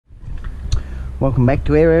Welcome back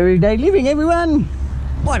to our everyday living, everyone.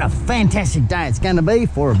 What a fantastic day it's going to be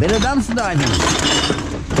for a bit of dumpster diving.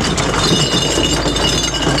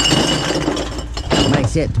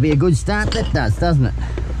 Makes out to be a good start, that does, doesn't it?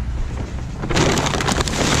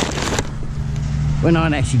 We're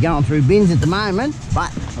not actually going through bins at the moment,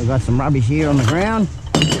 but I've got some rubbish here on the ground.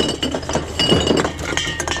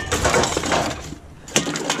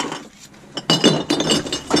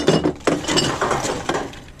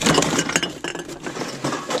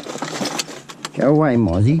 Go away,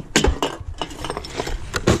 Mozzie.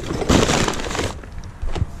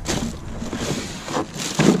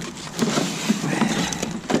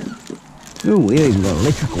 Oh, we even got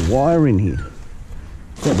electrical wire in here.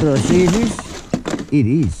 Is that what I see it is? It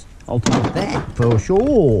is. I'll take that for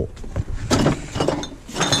sure.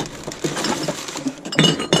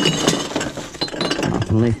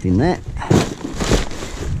 Nothing left in that.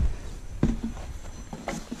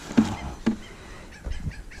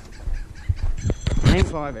 Hang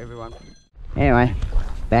 5, everyone. Anyway,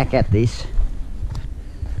 back at this.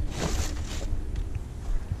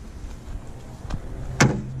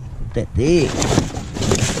 Put that there.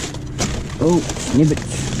 Oh,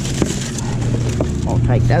 snippets. I'll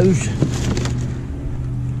take those.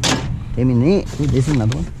 Them in there. Oh, there's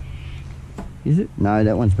another one. Is it? No,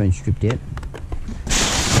 that one's been stripped out.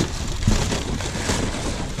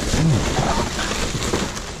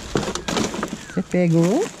 Is that bag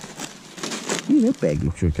alright? Yeah, that bag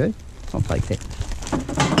looks okay. I'll take that.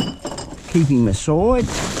 Keep him aside.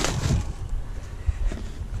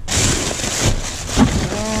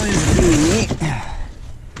 Oh, there's a few in there.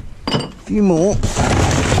 A few more.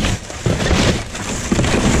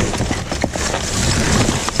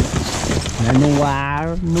 No more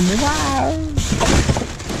wire, no more wire.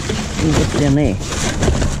 Oh, what's down there?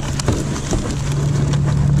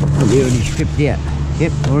 Oh, they already stripped out.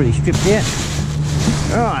 Yep, already stripped out.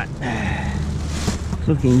 Right. It's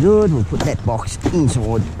looking good. We'll put that box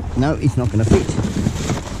inside. No, it's not going to fit.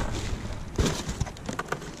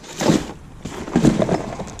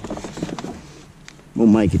 We'll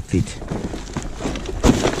make it fit.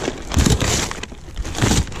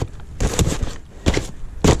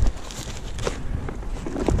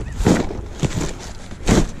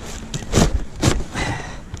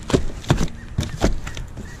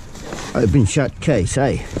 Open shut case,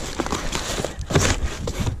 eh?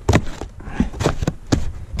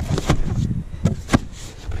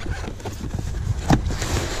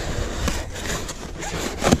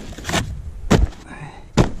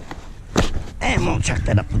 And we'll chuck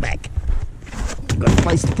that up the back. Got a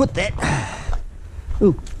place to put that.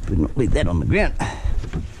 Ooh, better not leave that on the ground.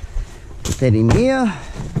 Put that in here.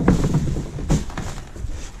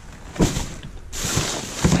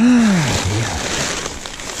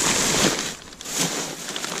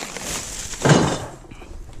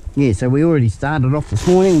 Yeah, so we already started off this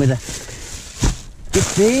morning with a dip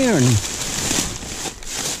there and...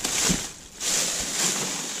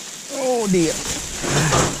 Oh dear.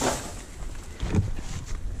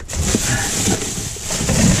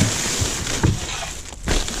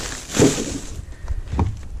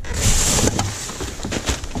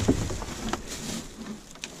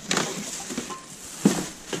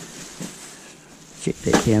 Check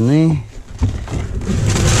that down there.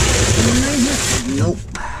 Nope.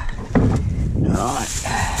 Right.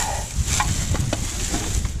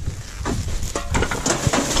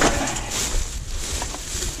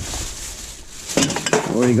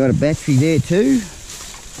 Already got a battery there too.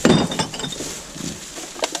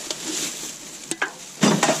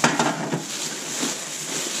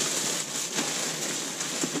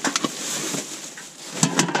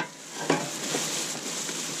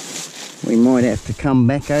 We might have to come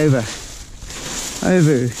back over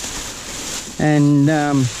and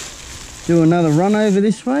do another run over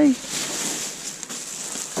this way.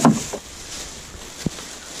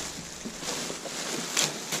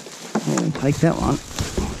 I'll take that one.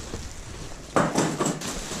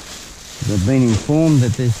 I've been informed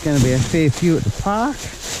that there's going to be a fair few at the park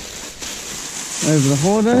over the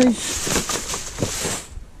holidays.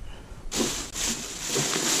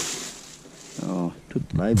 Oh, took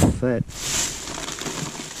the label off that.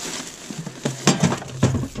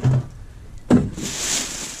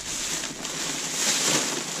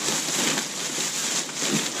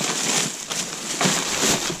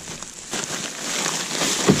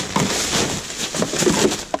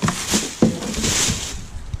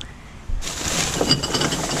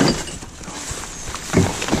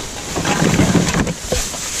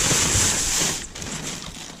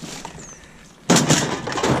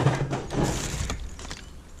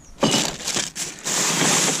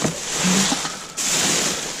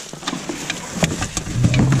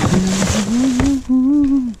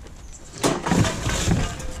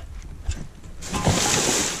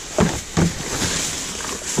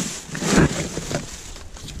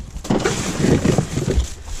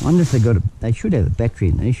 wonder if they should have a battery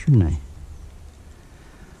in these, shouldn't they?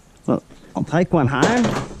 Well, I'll take one home,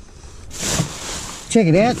 check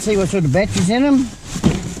it out, see what sort of batteries in them.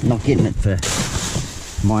 I'm not getting it for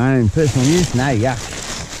my own personal use, no, yuck.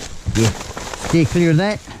 Yeah, steer clear of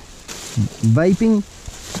that. Vaping,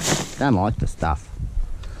 don't like the stuff.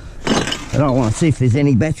 But I want to see if there's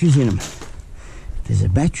any batteries in them. If there's a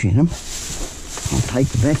battery in them, I'll take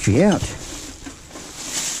the battery out.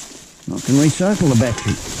 I can recycle the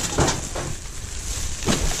battery.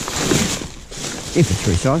 If it's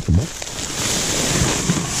recyclable.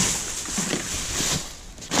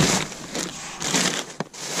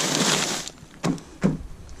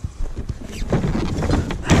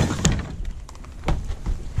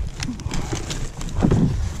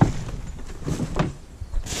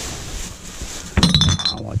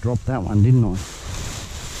 Oh, I dropped that one, didn't I?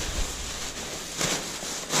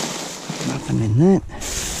 Nothing in that.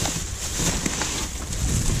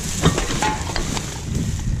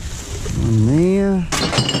 One there.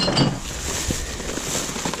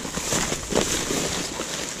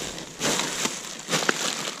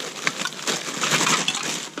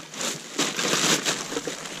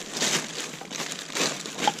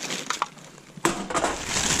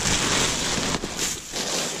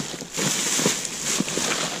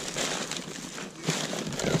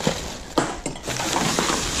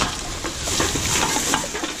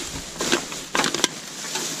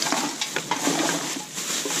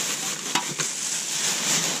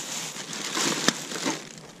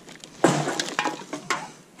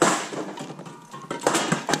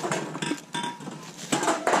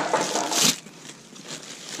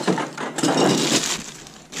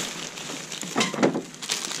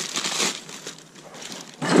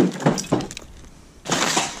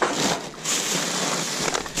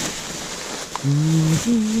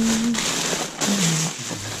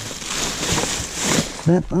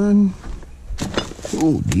 That one.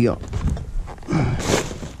 Oh dear.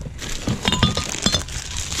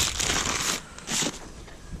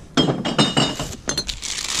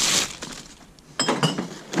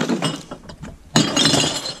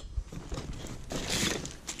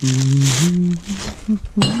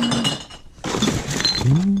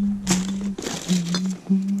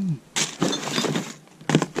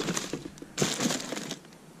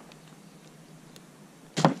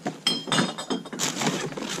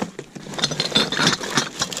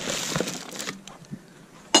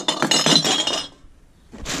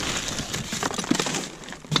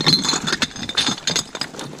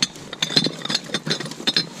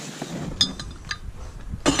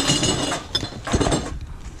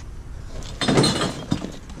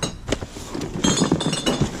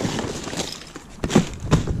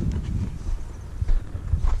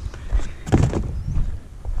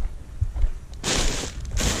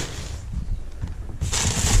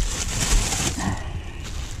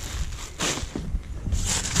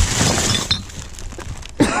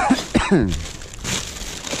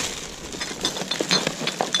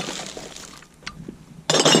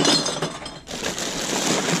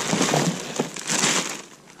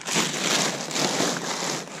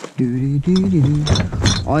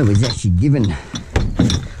 I was actually given,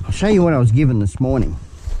 I'll show you what I was given this morning.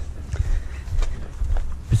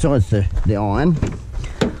 Besides the iron,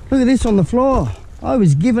 look at this on the floor. I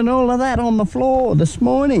was given all of that on the floor this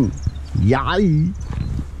morning. Yay!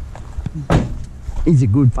 He's a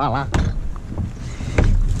good fella.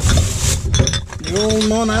 They're all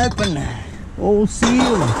non-open, all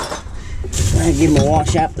sealed. I'll give him a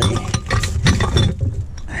wash up there.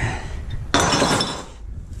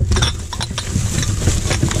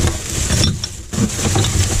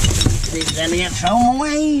 There's any out, throw them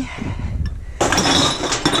away.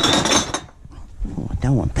 Oh, I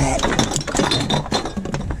don't want that.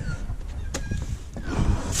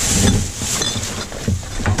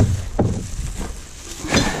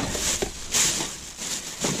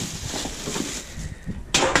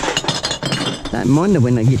 Don't mind it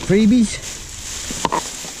when I get freebies.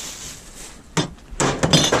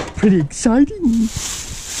 Pretty exciting.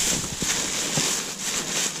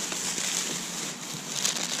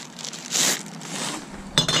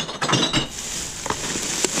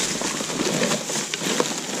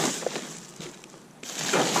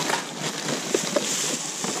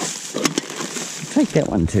 Take that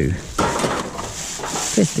one too.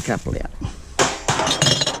 Test a couple out.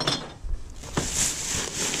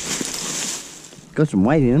 Got some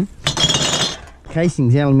weight in them.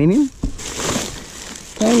 Casing's aluminium.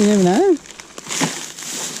 So you never know.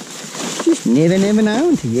 Just never know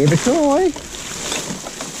until you ever try.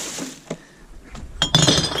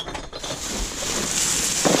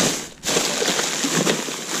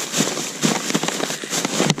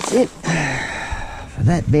 that's it for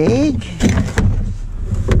that bag.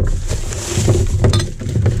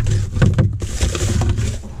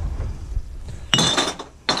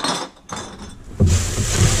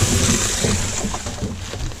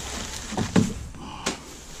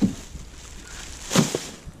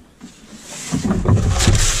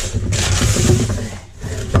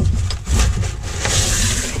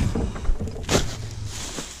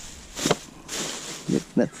 Yep,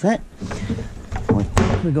 that's that. I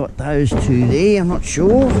think we got those two there, I'm not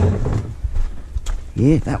sure.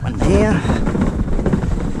 Yeah, that one there.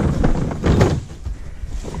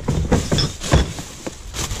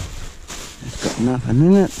 It's got nothing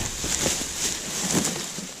in it.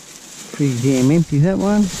 Pretty damn empty, that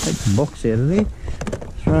one. Take the box out of there.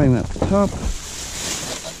 Throw him up the top.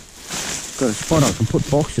 Got a spot I can put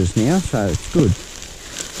boxes now, so it's good.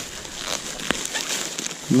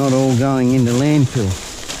 Not all going into landfill.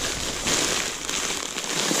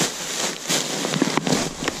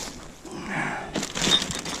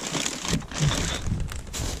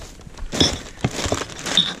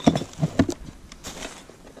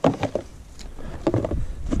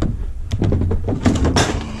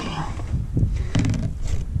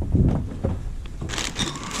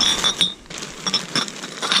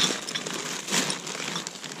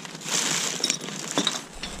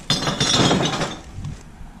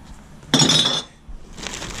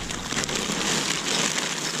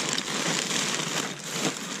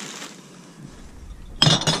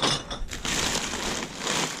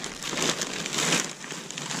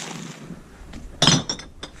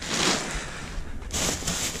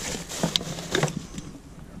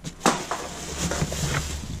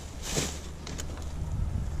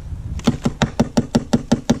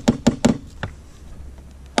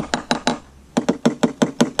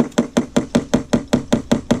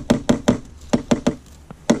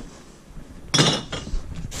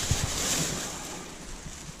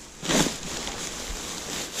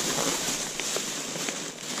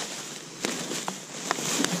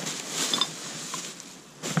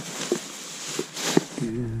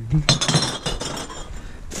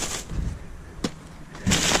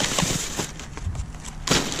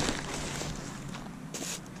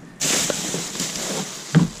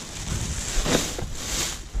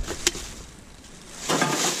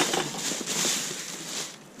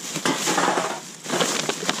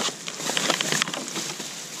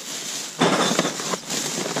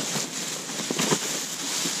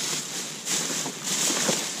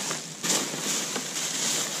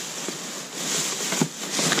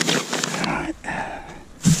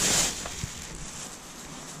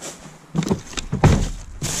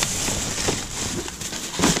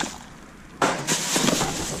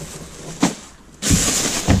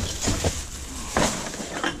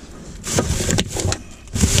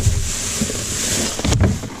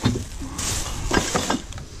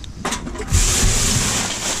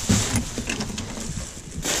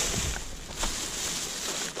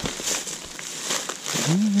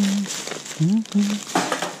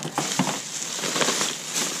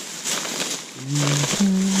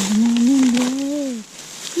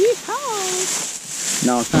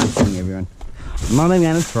 No, I can't sing, everyone. I'm not even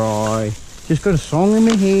going to try. Just got a song in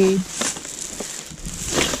my head.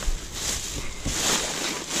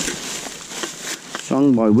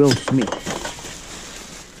 Song by Will Smith.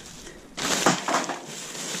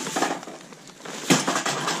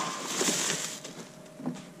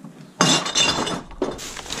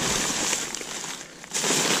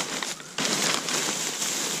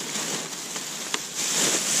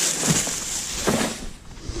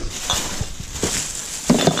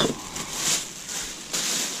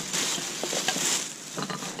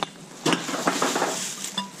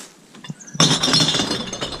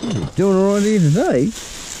 Doing alright here today.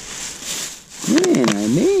 Man, oh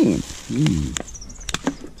man.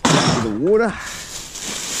 Bit of water.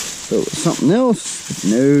 Thought it was something else, but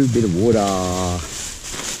no, bit of water.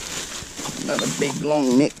 Another big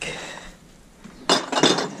long neck.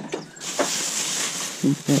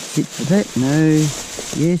 Think that's it for that. No.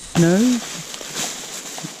 Yes, no.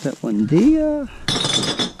 That one there.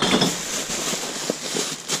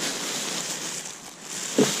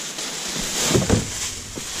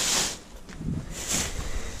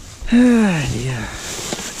 Ah, yeah.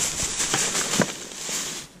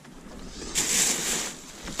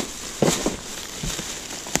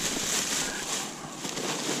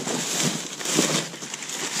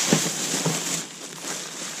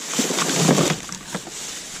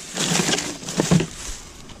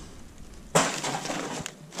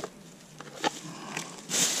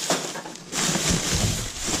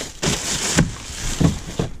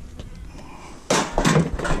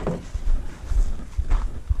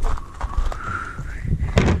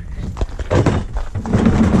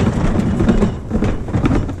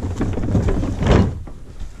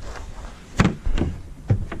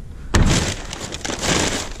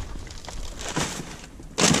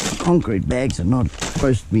 concrete bags are not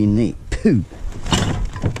supposed to be in there. Pooh.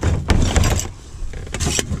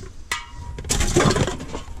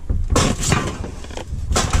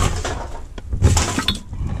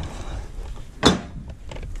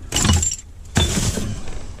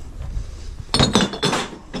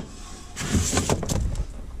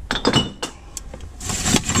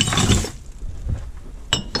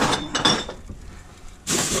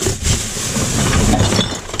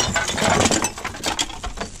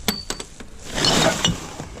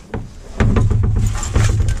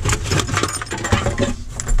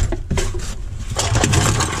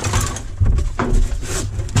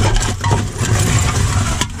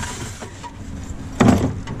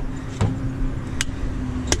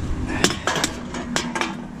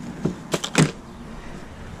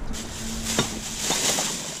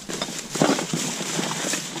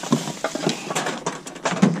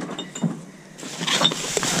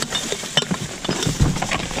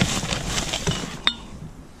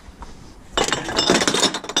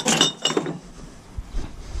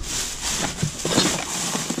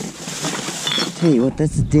 Tell you what,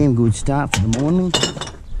 that's a damn good start for the morning. I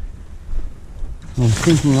was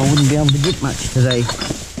thinking I wouldn't be able to get much today.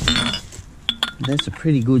 That's a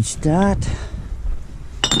pretty good start.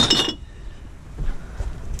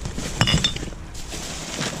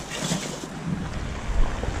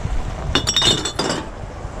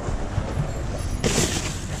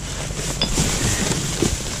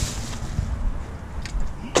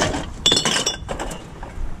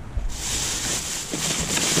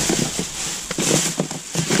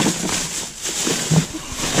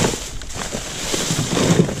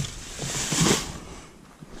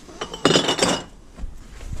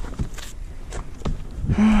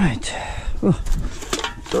 Right, oh,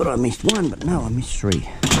 thought I missed one, but no, I missed three.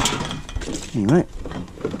 Anyway,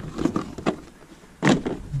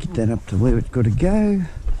 get that up to where it's got to go.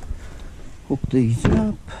 Hook these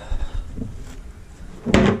up.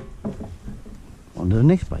 On to the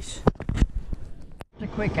next place. Just a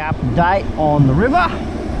quick update on the river.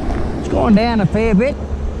 It's gone down a fair bit.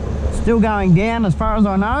 Still going down as far as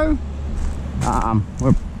I know.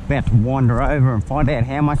 We're about to wander over and find out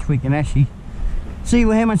how much we can actually see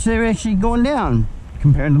how much they're actually gone down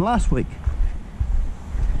compared to last week.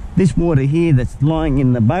 This water here that's lying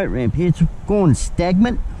in the boat ramp here, it's gone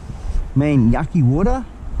stagnant, mean yucky water.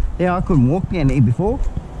 Yeah, I couldn't walk down here before,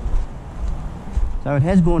 so it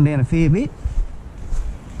has gone down a fair bit.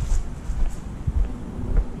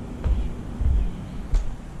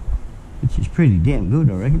 Which is pretty damn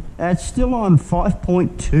good, I reckon. It's still on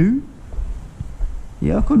 5.2.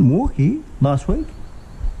 Yeah, I couldn't walk here last week,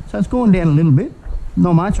 so it's gone down a little bit.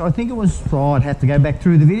 Not much. I think it was, oh, I'd have to go back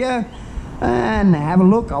through the video and have a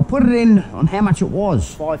look. I'll put it in on how much it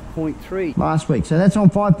was. 5.3 last week. So that's on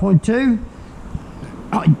 5.2.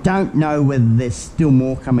 I don't know whether there's still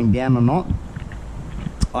more coming down or not.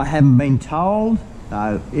 I haven't been told.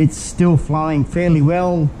 So it's still flowing fairly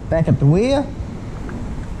well back at the weir.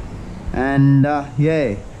 And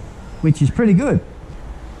yeah, which is pretty good.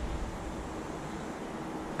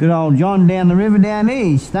 Good old John down the river down here.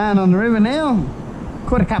 He's staying on the river now.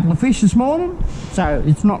 Caught a couple of fish this morning, so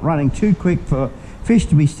it's not running too quick for fish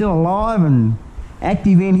to be still alive and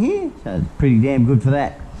active in here, so it's pretty damn good for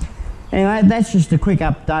that. Anyway, that's just a quick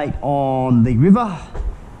update on the river.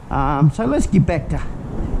 So let's get back to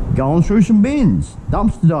going through some bins,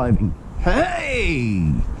 dumpster diving.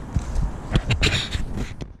 Hey!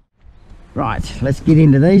 Right, let's get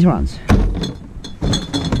into these ones.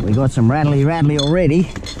 We got some rattly already.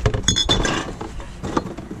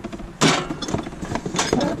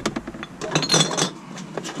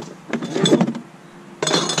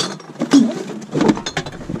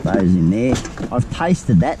 Those in there. I've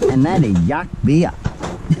tasted that, and that is yuck beer.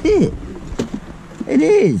 It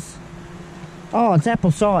is. Oh, it's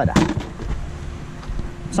apple cider.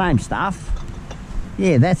 Same stuff.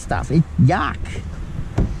 Yeah, that stuff. It's yuck.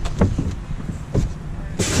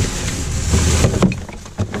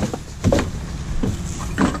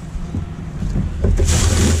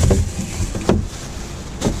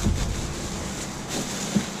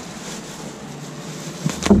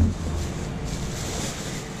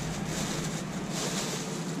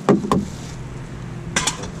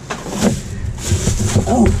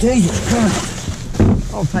 Oh, Jesus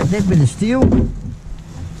Christ. I'll take that bit of steel.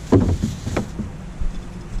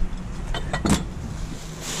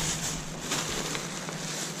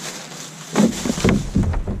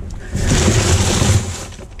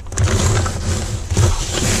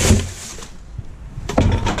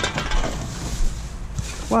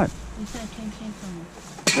 What?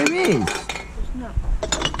 There is.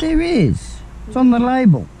 There is. It's on the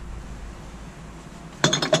label.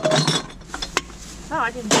 Oh, I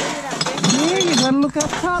didn't do that. Yeah, you gotta look up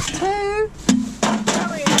top too.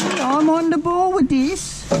 I'm on the ball with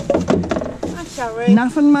this. I'm sorry.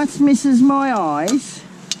 Nothing much misses my eyes.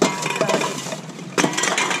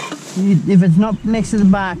 If it's not next to the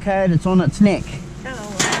barcode, it's on its neck.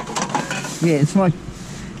 Oh, Yeah, it's like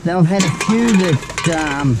they've had a few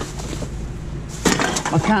that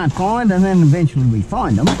I can't find, and then eventually we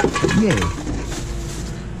find them. But yeah,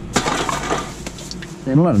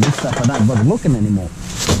 there's a lot of this stuff I don't bother looking anymore.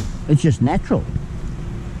 It's just natural.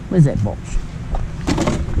 Where's that box?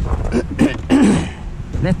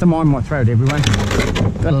 Left to mind my throat, everyone.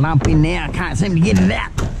 Got a lump in there, I can't seem to get it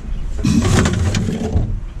out.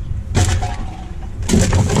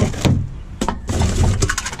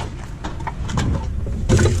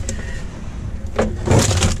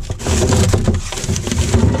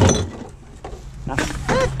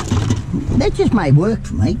 That just may work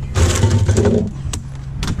for me.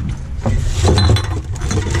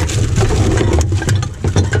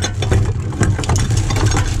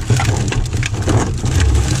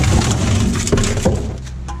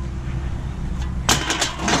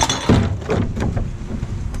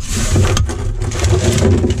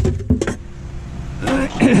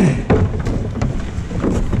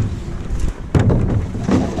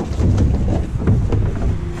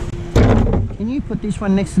 Put this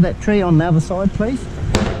one next to that tree on the other side, please.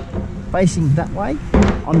 Facing that way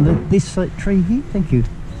on this tree here. Thank you.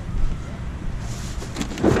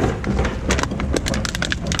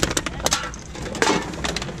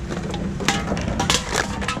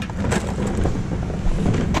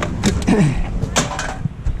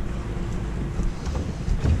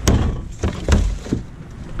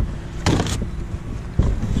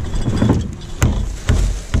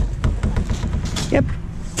 Yep.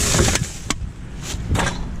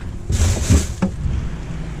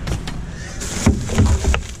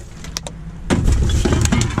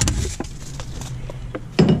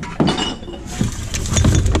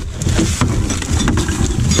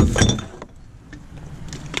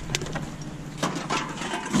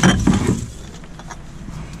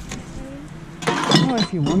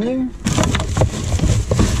 If you want to.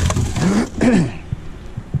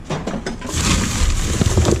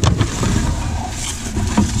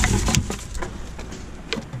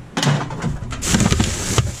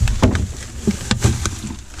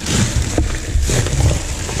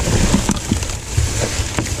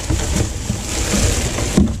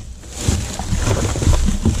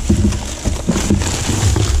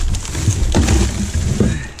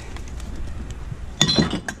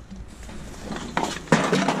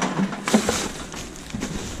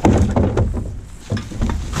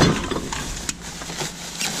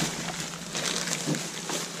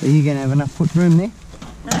 Are you going to have enough foot room there?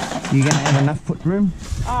 No. You going to have enough foot room?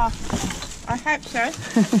 Oh, I hope so.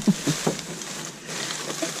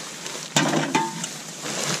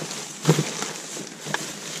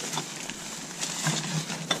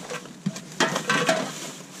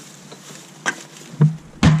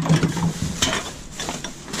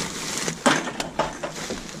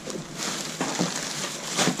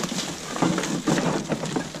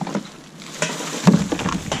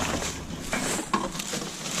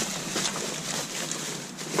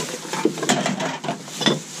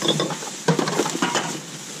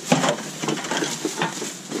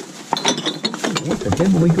 What the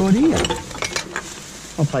devil we got here?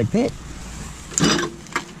 I'll take that.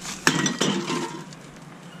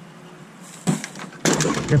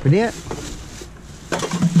 Strip it out.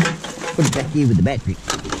 Put it back here with the battery.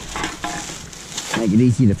 Make it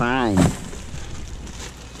easy to find.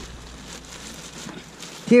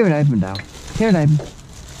 Tear it open, Dale. Tear it open.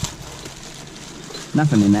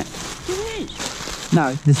 Nothing in that. There is.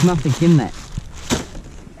 No, there's nothing in that.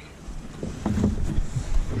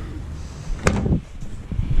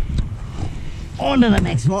 On to the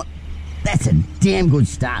next lot. That's a damn good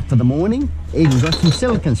start for the morning. Even got some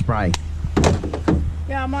silicone spray.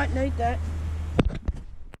 Yeah, I might need that.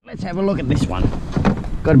 Let's have a look at this one.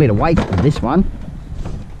 Got a bit of weight for this one.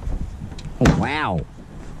 Oh, wow.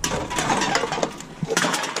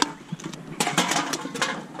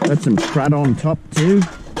 Got some crud on top too.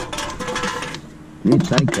 There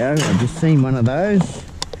they go. I've just seen one of those.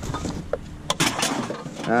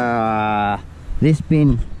 This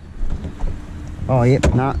bin. Oh,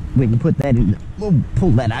 yep, no, we can put that in. We'll pull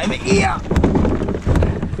that over here.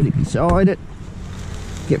 Put it beside it.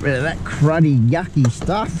 Get rid of that cruddy, yucky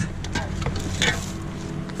stuff.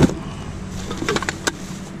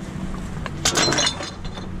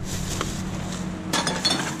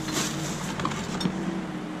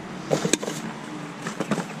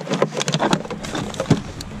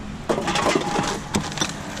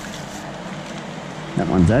 That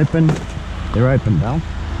one's open. They're open, Belle.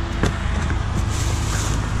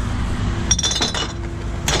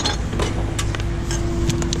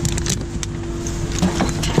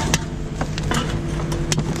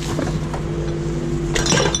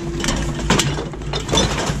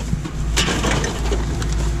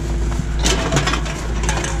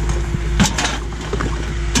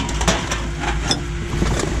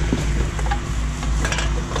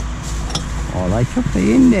 Oh, they took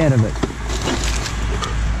the end out of it.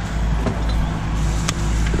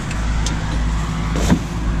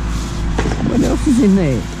 What else is in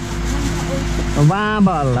there? A wine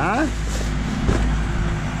bottle, huh?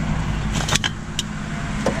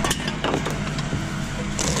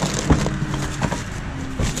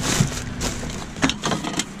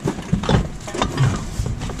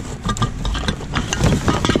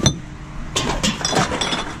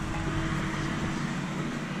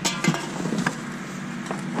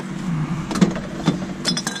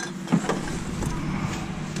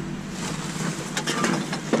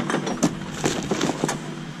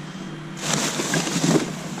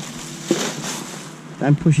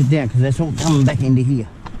 Don't push it down because that's all coming back into here.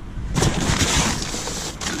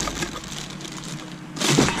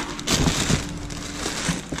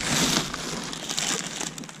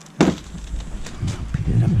 I'll pick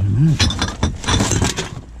it up in a minute.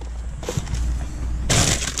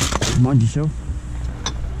 Mind yourself.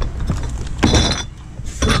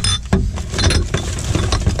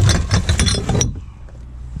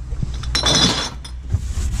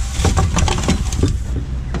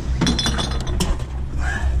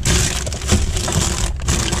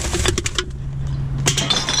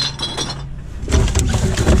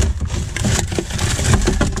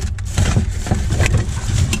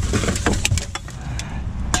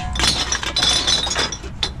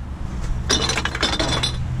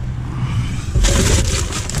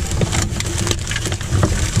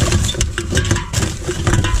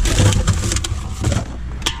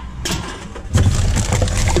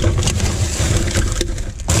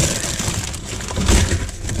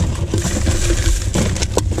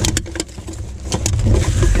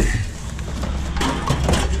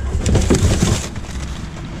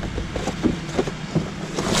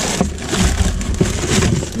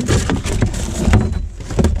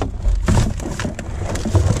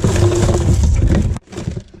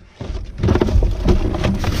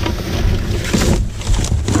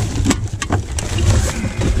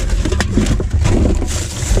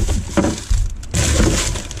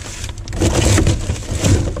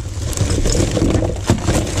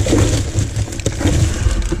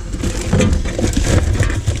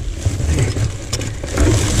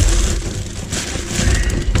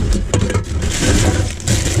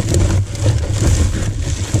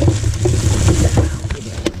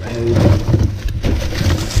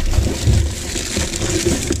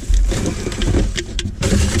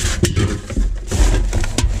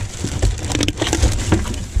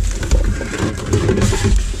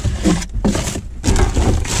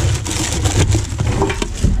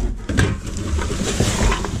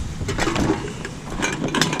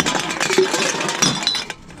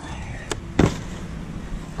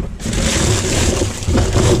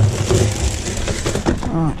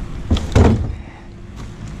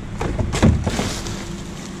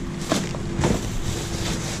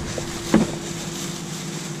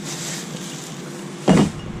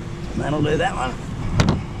 That'll do that one.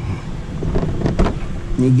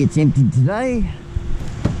 It gets emptied today.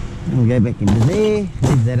 We'll go back into there,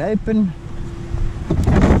 leave that open.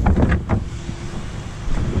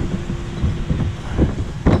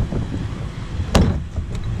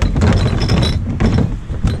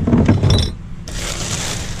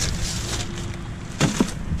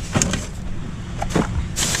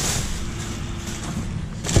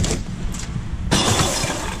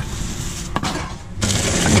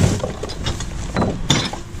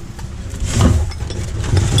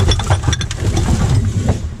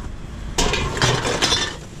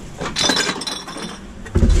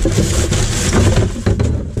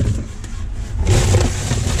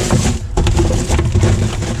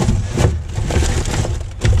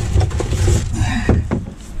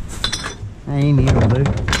 In here will do.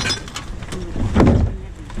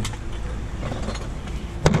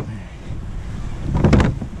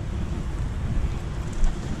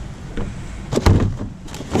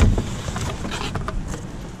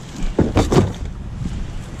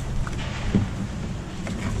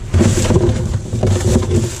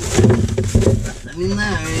 Nothing in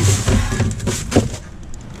those.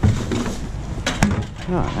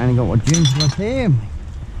 Right, only got what June's left there.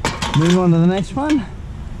 Move on to the next one.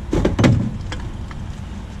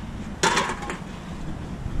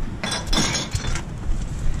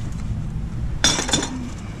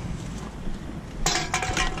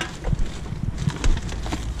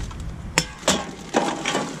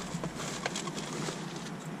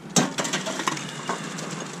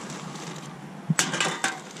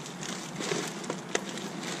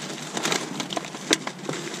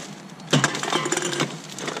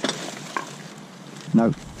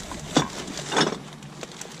 No.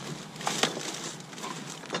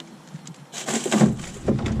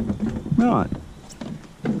 Right.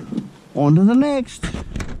 On to the next.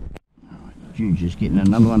 Jude's just getting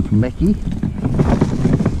another one from Becky.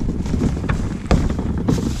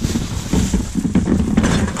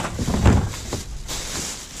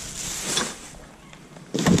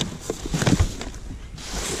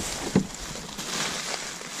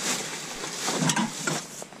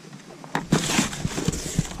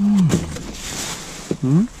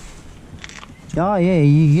 Hmm? Oh yeah,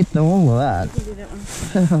 you get all of that. You can do that one.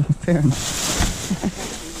 Fair enough.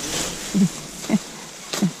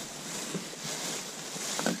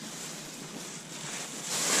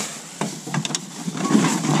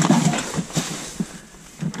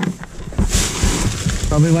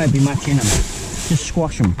 Probably won't be much in them. Just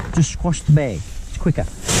squash them. Just squash the bag. It's quicker.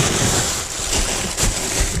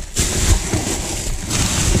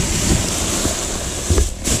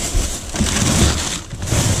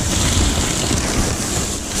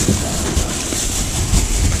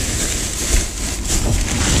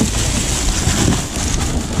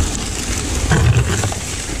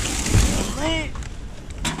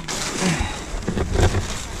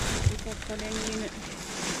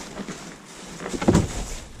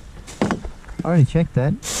 I already checked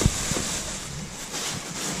that.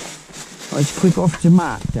 Oh, it's quick off to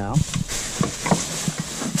mark, Dale.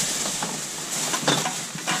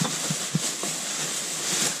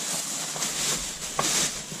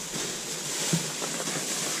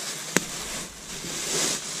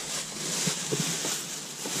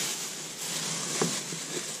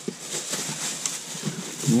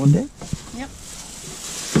 You want that? Yep.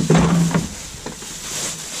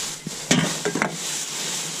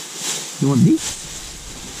 You want this?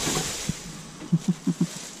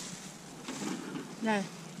 No.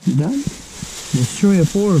 You don't? There's 3 or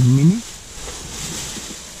 4 of them in here.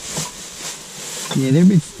 Yeah, they're a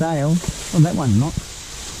bit stale. Oh, that one not.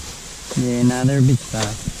 Yeah, no, they're a bit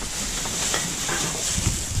stale.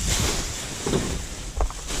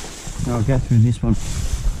 I'll go through this one.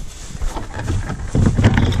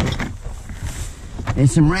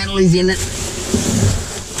 There's some rattlers in it.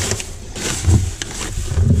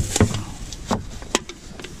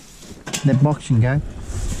 That box can go.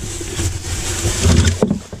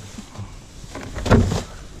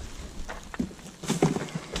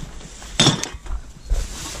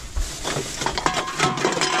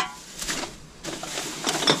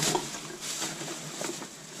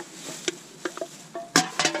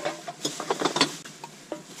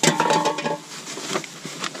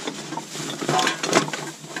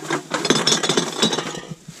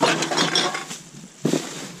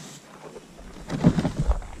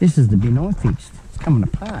 This is the bin I fixed. It's coming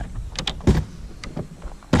apart.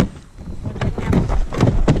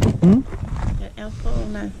 Hmm? That alcohol?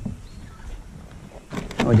 No.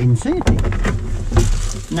 Oh, I didn't see it there.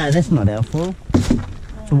 No, that's not alfoil.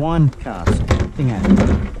 It's a wine cask thing.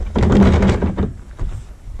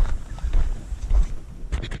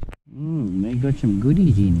 They got some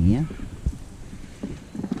goodies in here.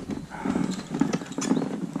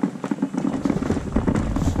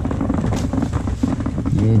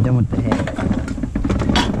 Yeah, don't want the hat.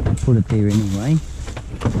 I'll put it there anyway.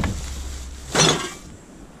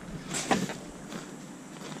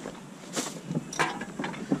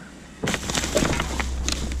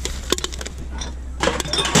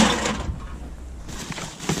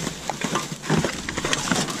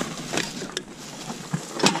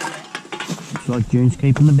 Looks like June's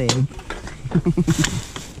keeping the bag.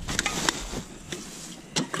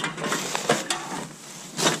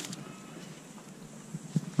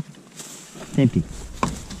 Empty.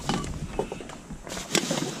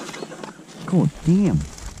 God damn,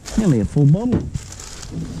 nearly a full bottle.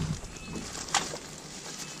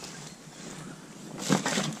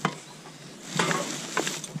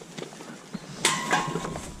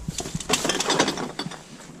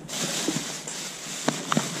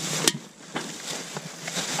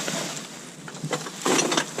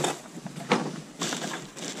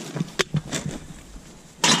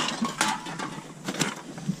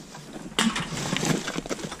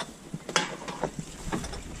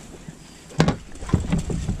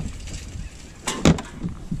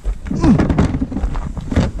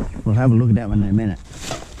 We'll have a look at that one in a minute.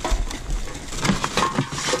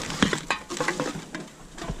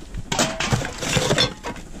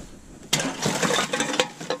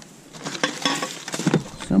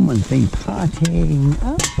 Someone's been partying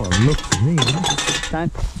up or looks there.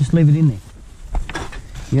 Don't, just leave it in there.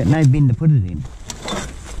 You got no bin to put it in.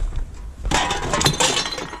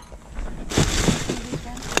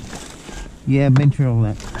 Yeah, I've been through all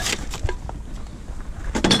that.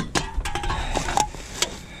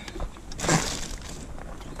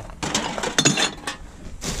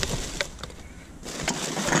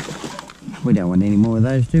 We don't want any more of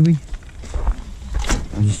those, do we?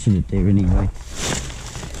 I'll just sit it there anyway.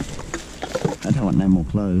 I don't want no more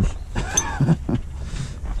clothes.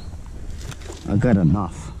 I've got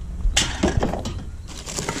enough.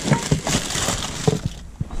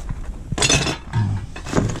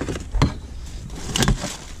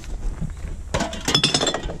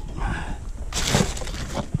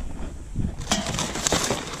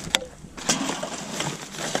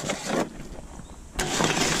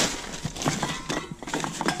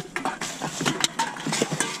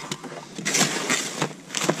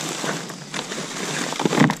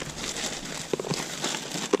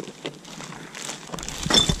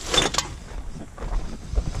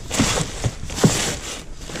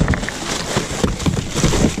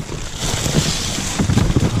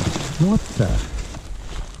 What the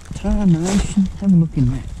tarnation? Have a look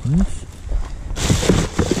in that, please.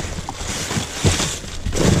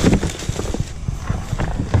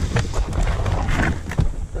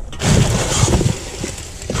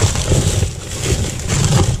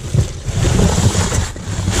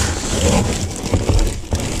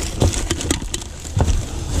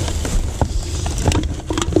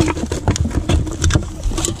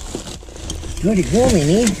 Pretty warm in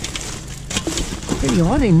here. Pretty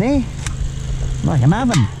hot in there. Like an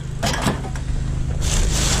oven.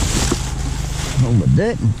 All the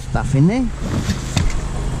dirt and stuff in there.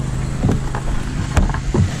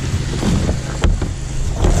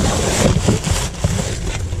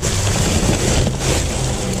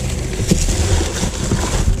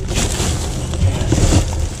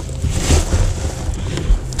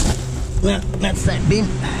 Well, that's that bin.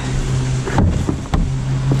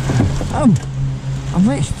 Oh, a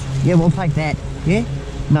vest. Yeah, we'll take that. Yeah?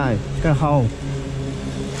 No, it's got a hole.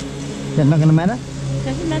 Is that not going to matter?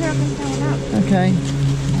 Doesn't matter, I can throw it up.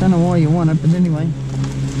 Okay. Don't know why you want it, but anyway.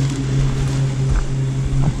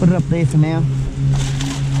 I'll put it up there for now.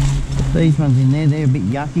 Put these ones in there, they're a bit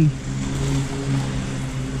yucky.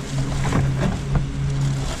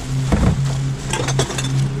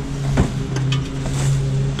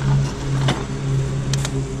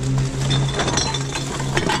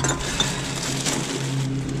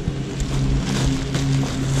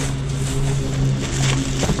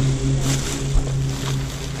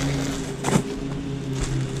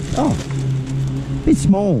 Oh, a bit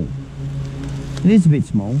small. It is a bit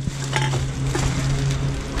small.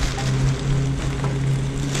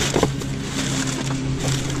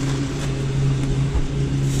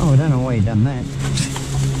 Oh, I don't know why you've done that.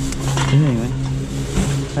 But anyway,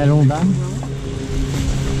 that all done?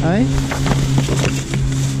 Eh?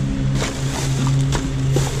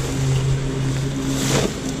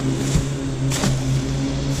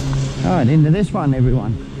 Alright, into this one,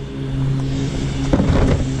 everyone.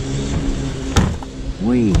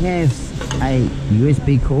 We have a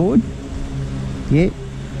USB cord. Yeah,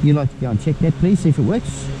 you'd like to go and check that, please, see if it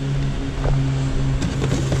works.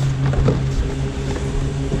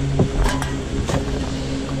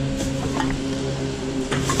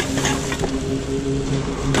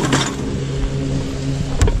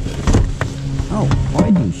 Oh,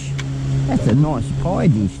 pie dish. That's a nice pie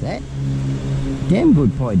dish, that. Damn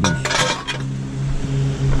good pie dish.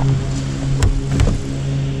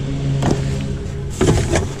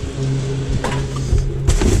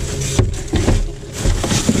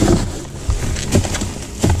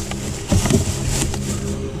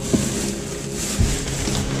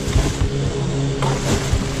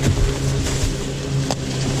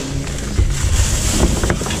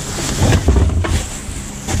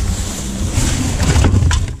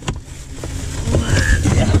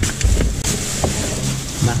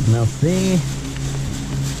 Nothing else there.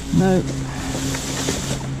 No.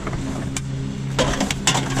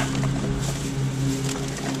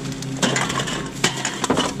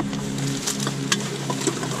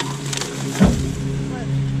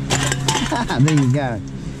 There you go.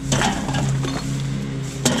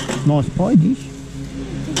 Nice pie dish.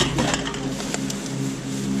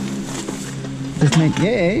 Just meant,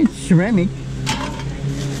 yeah, it's ceramic.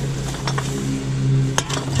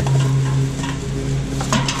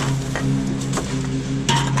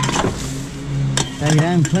 Take it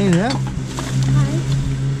home and clean it up. Okay.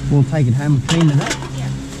 We'll take it home and clean it up. Yeah.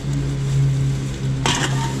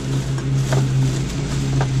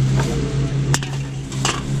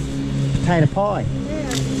 Potato pie. Yeah.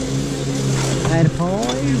 Potato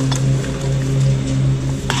pie.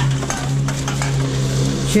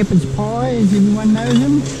 Shepherd's pie, as everyone knows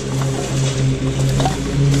them.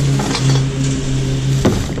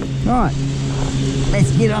 Right,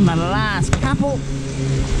 let's get on the last couple.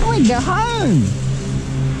 We go home.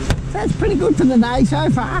 That's pretty good for the day so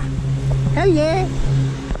far. Oh yeah.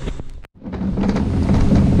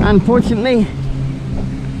 unfortunately,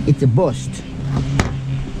 it's a bust.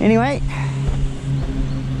 Anyway,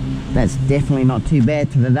 that's definitely not too bad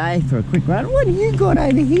for the day for a quick run. What do you got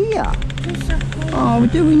over here? Oh,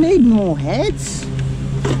 do we need more hats?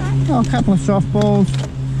 Oh, a couple of softballs.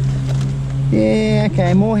 Yeah,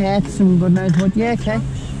 okay, more hats and God knows what. Yeah, okay.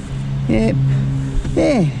 Yep.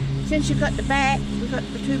 Yeah. Since you've got the bat, we've got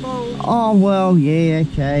the 2 balls. Oh, well, yeah,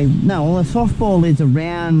 okay. No, well, a softball is a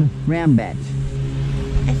round bat.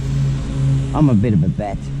 I'm a bit of a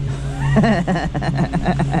bat.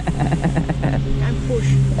 Don't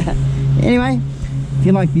push. Anyway, if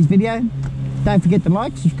you like this video, don't forget to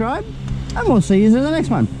like, subscribe, and we'll see you in the next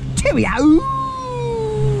one. Cheerio!